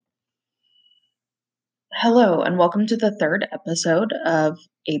Hello, and welcome to the third episode of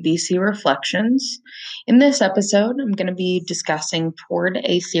ABC Reflections. In this episode, I'm going to be discussing Toward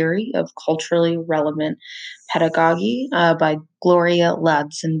a Theory of Culturally Relevant Pedagogy by Gloria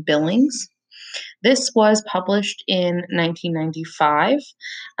Ladson-Billings. This was published in 1995,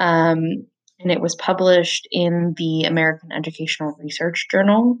 and it was published in the American Educational Research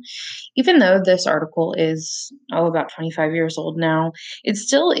Journal. Even though this article is, about 25 years old now, it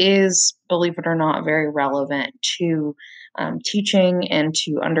still is, believe it or not, very relevant to teaching and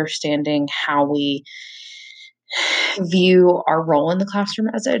to understanding how we view our role in the classroom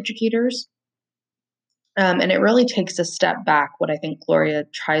as educators. And it really takes a step back. What I think Gloria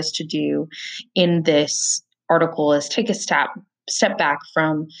tries to do in this article is take a step back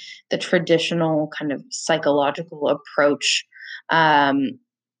from the traditional kind of psychological approach,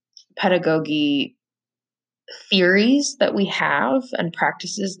 pedagogy theories that we have and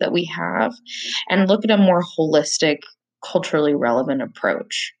practices that we have, and look at a more holistic, culturally relevant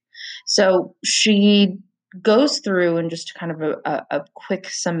approach. So she goes through, and just kind of a quick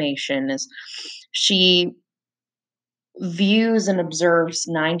summation is she views and observes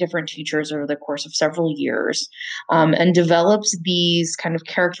 9 different teachers over the course of several years, and develops these kind of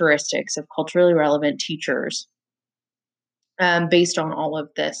characteristics of culturally relevant teachers, based on all of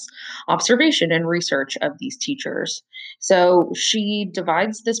this observation and research of these teachers. So she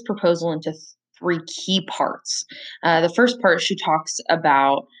divides this proposal into 3 key parts. The first part, she talks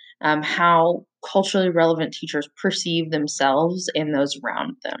about how culturally relevant teachers perceive themselves and those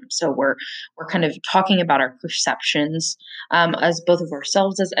around them. So we're kind of talking about our perceptions, as both of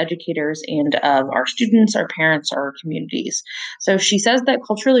ourselves as educators and of our students, our parents, our communities. So she says that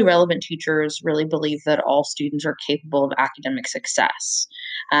culturally relevant teachers really believe that all students are capable of academic success,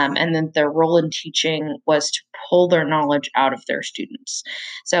 and that their role in teaching was to pull their knowledge out of their students.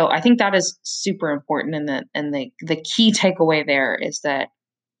 So I think that is super important, and the key takeaway there is that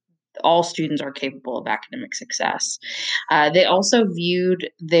all students are capable of academic success. They also viewed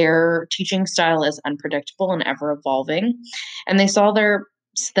their teaching style as unpredictable and ever evolving, and they saw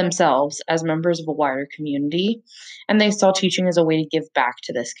themselves as members of a wider community, and they saw teaching as a way to give back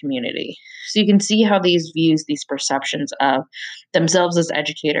to this community. So you can see how these views, these perceptions of themselves as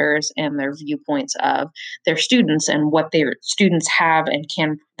educators, and their viewpoints of their students and what their students have and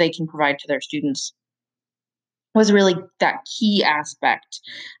can provide to their students, was really that key aspect,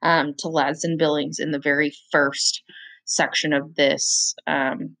 to Ladson-Billings in the very first section of this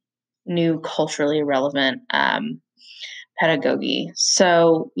new culturally relevant pedagogy.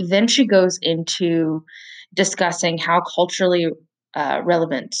 So then she goes into discussing how culturally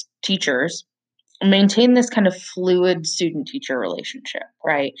relevant teachers maintain this kind of fluid student-teacher relationship,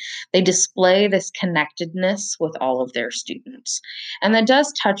 right? They display this connectedness with all of their students. And that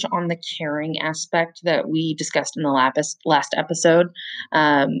does touch on the caring aspect that we discussed in the last episode,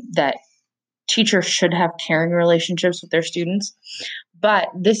 that teachers should have caring relationships with their students. But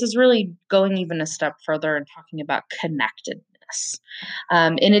this is really going even a step further and talking about connectedness.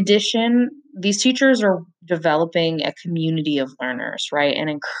 In addition, these teachers are developing a community of learners, right? And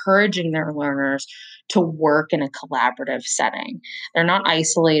encouraging their learners to work in a collaborative setting. They're not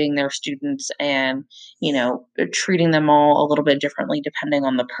isolating their students and, treating them all a little bit differently depending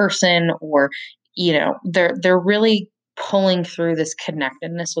on the person, or, they're really pulling through this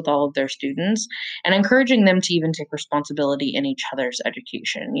connectedness with all of their students and encouraging them to even take responsibility in each other's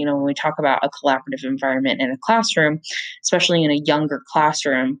education. When we talk about a collaborative environment in a classroom, especially in a younger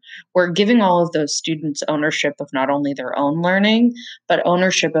classroom, we're giving all of those students ownership of not only their own learning, but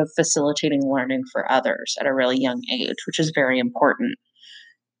ownership of facilitating learning for others at a really young age, which is very important.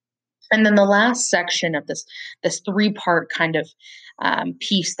 And then the last section of this 3-part kind of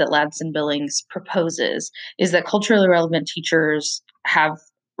piece that Ladson-Billings proposes is that culturally relevant teachers have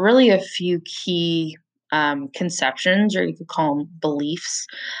really a few key conceptions, or you could call them beliefs,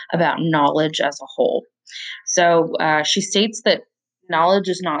 about knowledge as a whole. So she states that knowledge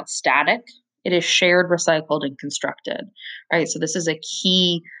is not static; it is shared, recycled, and constructed. Right. So this is a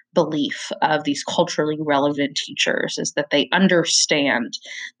key belief of these culturally relevant teachers, is that they understand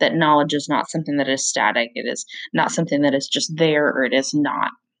that knowledge is not something that is static. It is not something that is just there, or it is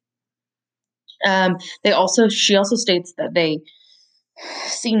not. She also states that they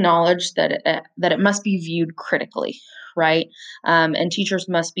see knowledge that it must be viewed critically, right? And teachers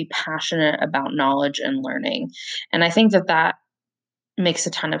must be passionate about knowledge and learning. And I think that makes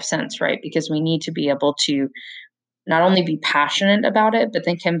a ton of sense, right? Because we need to be able to not only be passionate about it, but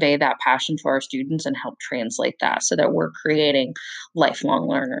then convey that passion to our students and help translate that so that we're creating lifelong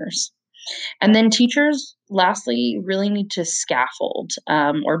learners. And then teachers, lastly, really need to scaffold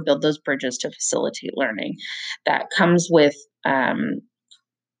or build those bridges to facilitate learning. That comes with,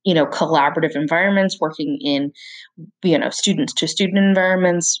 collaborative environments, working in, students to student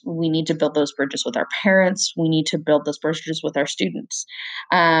environments. We need to build those bridges with our parents. We need to build those bridges with our students.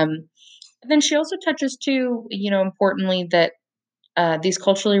 And then she also touches too, importantly, that these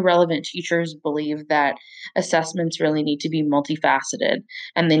culturally relevant teachers believe that assessments really need to be multifaceted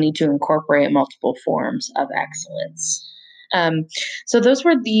and they need to incorporate multiple forms of excellence. Um, so those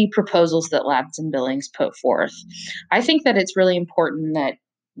were the proposals that Ladson-Billings put forth. I think that it's really important that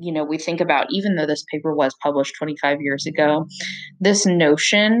we think about, even though this paper was published 25 years ago, this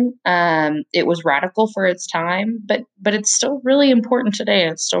notion, it was radical for its time, but it's still really important today.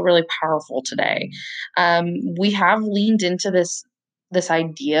 It's still really powerful today. We have leaned into this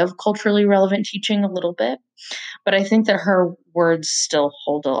idea of culturally relevant teaching a little bit, but I think that her words still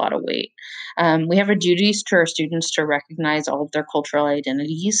hold a lot of weight. We have a duty to our students to recognize all of their cultural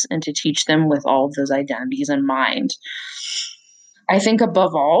identities and to teach them with all of those identities in mind. I think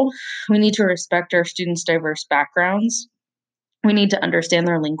above all, we need to respect our students' diverse backgrounds. We need to understand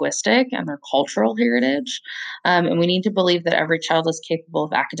their linguistic and their cultural heritage. And we need to believe that every child is capable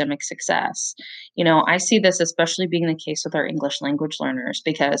of academic success. I see this especially being the case with our English language learners,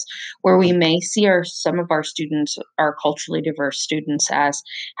 because where we may see some of our students, our culturally diverse students, as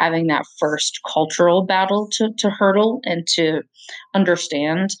having that first cultural battle to hurdle and to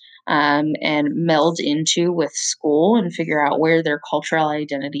understand, and meld into with school and figure out where their cultural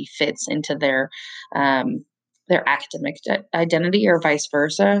identity fits into their academic identity, or vice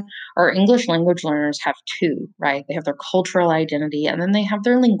versa. Our English language learners have two, right? They have their cultural identity and then they have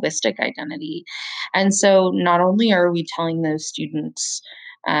their linguistic identity. And so not only are we telling those students,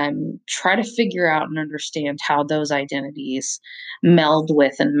 try to figure out and understand how those identities meld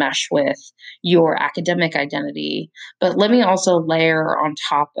with and mesh with your academic identity, but let me also layer on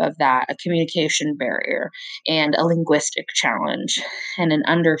top of that a communication barrier and a linguistic challenge and an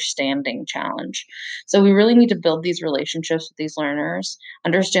understanding challenge. So we really need to build these relationships with these learners,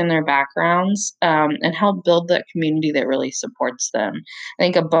 understand their backgrounds, and help build that community that really supports them. I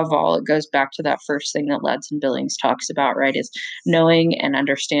think above all, it goes back to that first thing that Ladson-Billings talks about, right? Is knowing and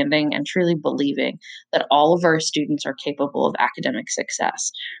understanding and truly believing that all of our students are capable of academic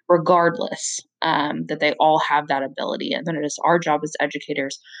success, regardless, that they all have that ability. And then it is our job as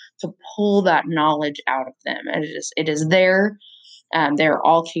educators to pull that knowledge out of them. And it is there. They're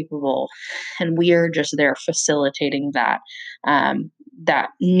all capable, and we are just there facilitating that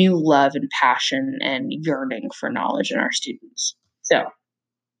new love and passion and yearning for knowledge in our students. So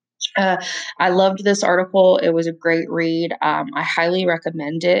uh, I loved this article. It was a great read. I highly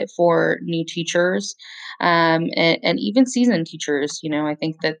recommend it for new teachers, and even seasoned teachers. I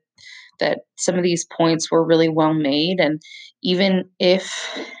think that some of these points were really well made. And even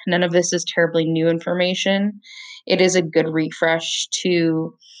if none of this is terribly new information, it is a good refresh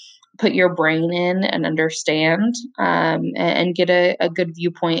to put your brain in and understand, and get a good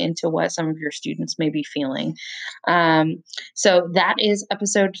viewpoint into what some of your students may be feeling. So that is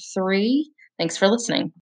episode 3. Thanks for listening.